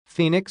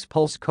Phoenix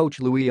Pulse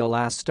coach Louie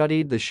Alas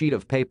studied the sheet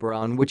of paper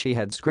on which he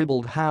had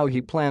scribbled how he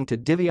planned to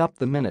divvy up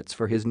the minutes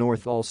for his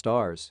North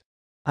All-Stars.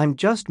 "I'm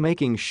just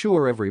making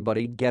sure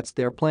everybody gets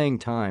their playing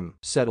time,"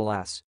 said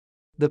Alas.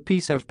 The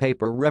piece of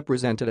paper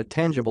represented a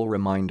tangible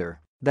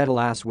reminder that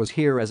Alas was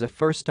here as a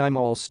first-time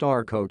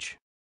All-Star coach.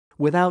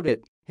 Without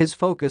it, his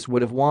focus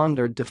would have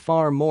wandered to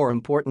far more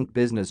important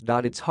business.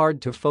 It's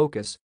hard to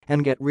focus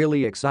and get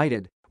really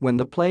excited when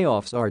the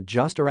playoffs are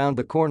just around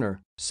the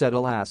corner, said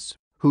Alas,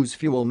 whose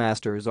Fuel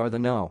Masters are the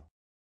No.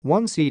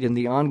 1 seed in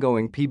the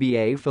ongoing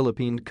PBA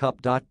Philippine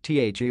Cup.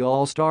 The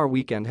All-Star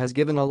Weekend has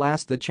given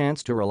Alas the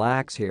chance to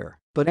relax here,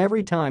 but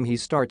every time he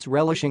starts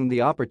relishing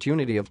the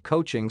opportunity of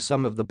coaching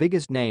some of the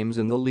biggest names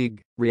in the league,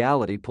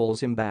 reality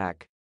pulls him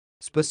back.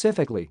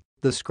 Specifically,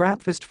 the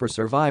scrapfest for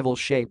survival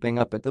shaping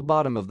up at the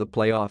bottom of the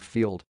playoff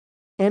field.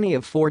 Any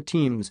of 4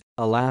 teams,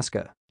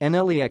 Alaska,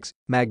 NLEX,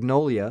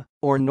 Magnolia,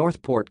 or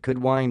Northport, could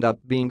wind up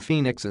being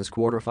Phoenix's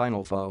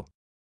quarterfinal foe.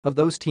 "Of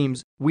those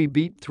teams, we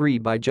beat 3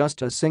 by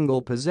just a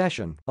single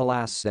possession,"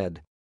 Alas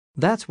said.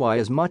 "That's why,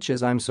 as much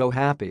as I'm so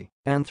happy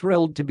and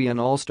thrilled to be an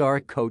all-star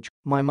coach,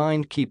 my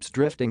mind keeps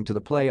drifting to the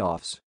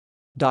playoffs."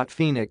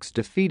 Phoenix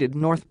defeated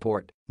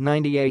Northport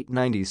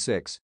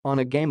 98-96 on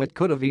a game it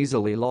could have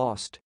easily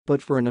lost,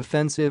 but for an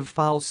offensive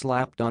foul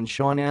slapped on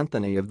Sean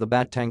Anthony of the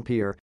Batang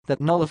Pier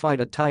that nullified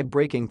a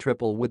tie-breaking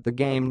triple with the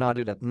game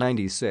knotted at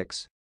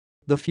 96.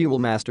 The Fuel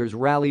Masters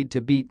rallied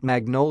to beat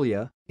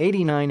Magnolia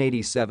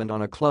 89-87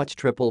 on a clutch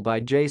triple by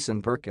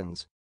Jason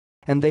Perkins.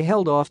 And they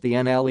held off the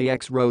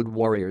NLEX Road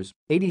Warriors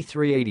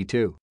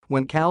 83-82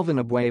 when Calvin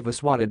Abueva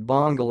swatted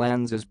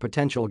Bongalanz's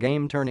potential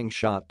game-turning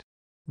shot.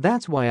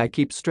 "That's why I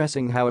keep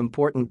stressing how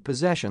important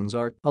possessions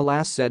are,"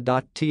 Alas said.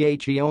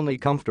 The only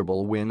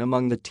comfortable win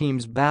among the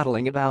teams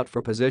battling it out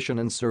for position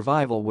and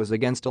survival was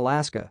against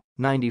Alaska,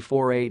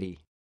 94-80.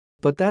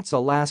 "But that's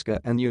Alaska,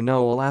 and you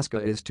know Alaska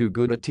is too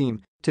good a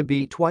team to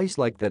beat twice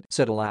like that,"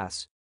 said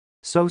Alas.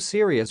 So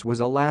serious was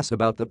Alas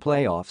about the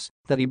playoffs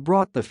that he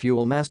brought the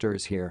Fuel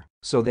Masters here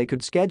so they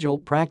could schedule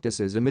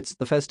practices amidst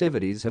the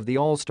festivities of the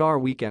All-Star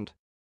Weekend.